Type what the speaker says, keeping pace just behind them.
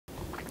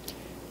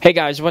Hey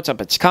guys, what's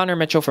up? It's Connor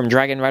Mitchell from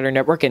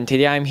DragonRiderNetwork, and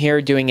today I'm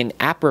here doing an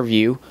app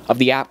review of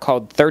the app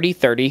called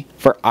 3030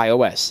 for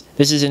iOS.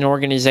 This is an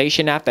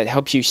organization app that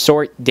helps you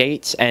sort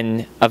dates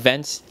and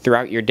events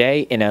throughout your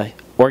day in an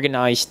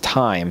organized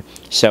time.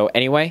 So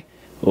anyway,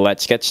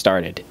 let's get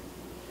started.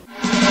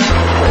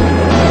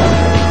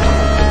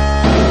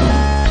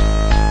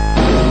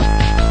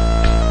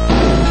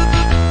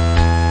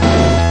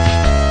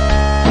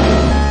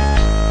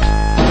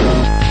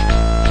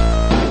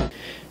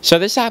 So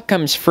this app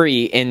comes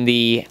free in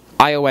the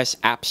iOS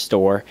App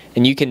Store,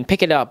 and you can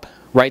pick it up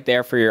right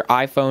there for your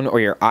iPhone or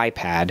your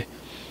iPad.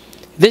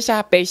 This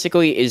app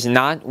basically is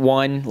not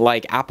one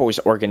like Apple's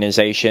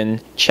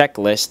organization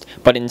checklist,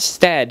 but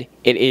instead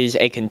it is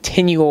a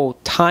continual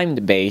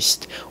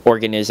timed-based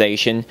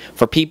organization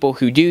for people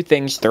who do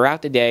things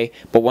throughout the day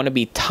but want to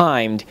be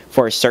timed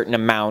for a certain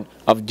amount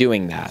of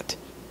doing that.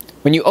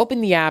 When you open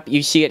the app,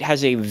 you see it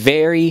has a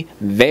very,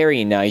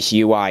 very nice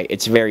UI.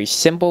 It's very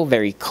simple,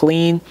 very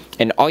clean,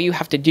 and all you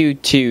have to do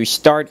to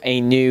start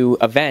a new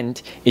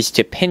event is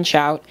to pinch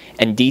out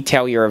and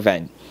detail your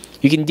event.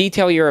 You can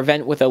detail your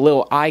event with a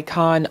little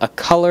icon, a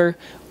color,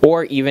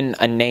 or even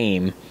a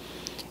name.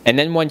 And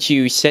then once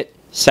you set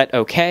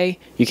OK,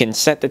 you can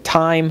set the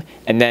time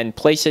and then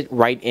place it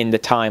right in the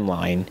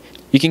timeline.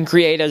 You can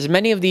create as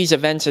many of these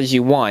events as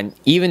you want,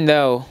 even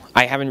though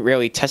I haven't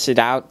really tested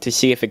out to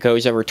see if it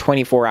goes over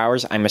 24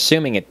 hours. I'm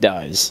assuming it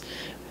does,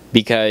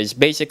 because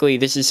basically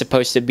this is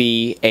supposed to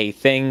be a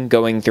thing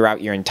going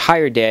throughout your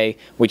entire day,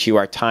 which you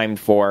are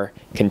timed for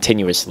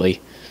continuously.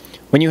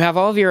 When you have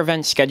all of your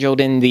events scheduled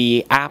in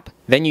the app,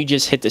 then you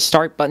just hit the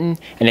start button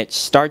and it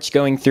starts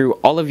going through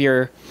all of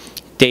your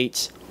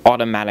dates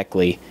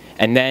automatically.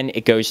 And then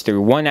it goes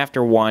through one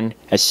after one.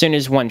 As soon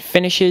as one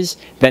finishes,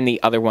 then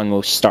the other one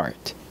will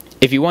start.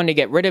 If you want to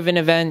get rid of an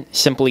event,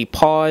 simply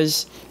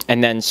pause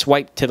and then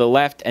swipe to the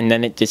left and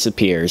then it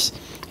disappears.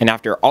 And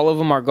after all of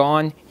them are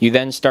gone, you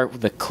then start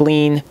with a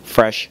clean,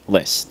 fresh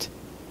list.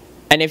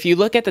 And if you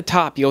look at the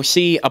top, you'll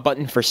see a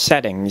button for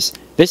settings.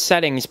 This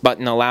settings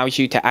button allows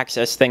you to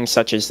access things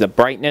such as the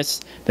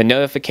brightness, the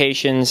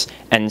notifications,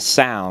 and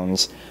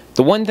sounds.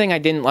 The one thing I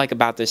didn't like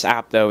about this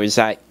app though is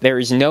that there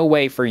is no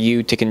way for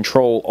you to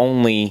control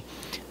only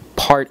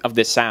part of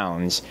the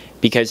sounds,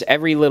 because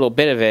every little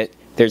bit of it,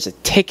 there's a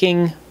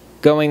ticking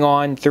going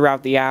on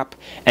throughout the app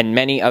and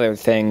many other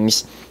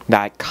things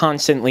that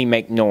constantly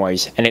make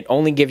noise, and it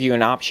only gives you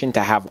an option to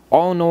have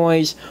all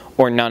noise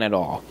or none at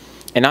all.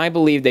 And I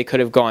believe they could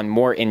have gone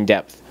more in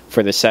depth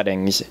for the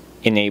settings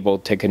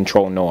enabled to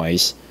control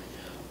noise.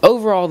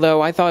 Overall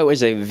though, I thought it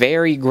was a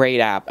very great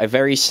app, a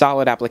very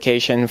solid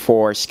application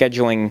for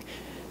scheduling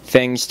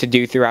things to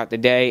do throughout the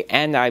day,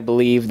 and I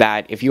believe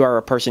that if you are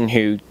a person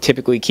who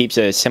typically keeps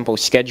a simple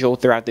schedule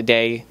throughout the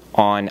day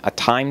on a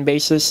time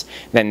basis,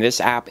 then this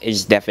app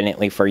is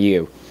definitely for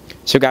you.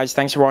 So guys,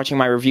 thanks for watching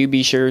my review.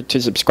 Be sure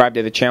to subscribe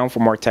to the channel for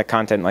more tech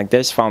content like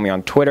this. Follow me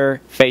on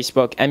Twitter,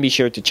 Facebook, and be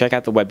sure to check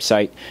out the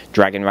website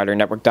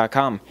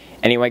DragonRiderNetwork.com.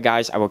 Anyway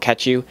guys, I will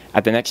catch you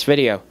at the next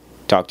video.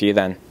 Talk to you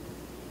then.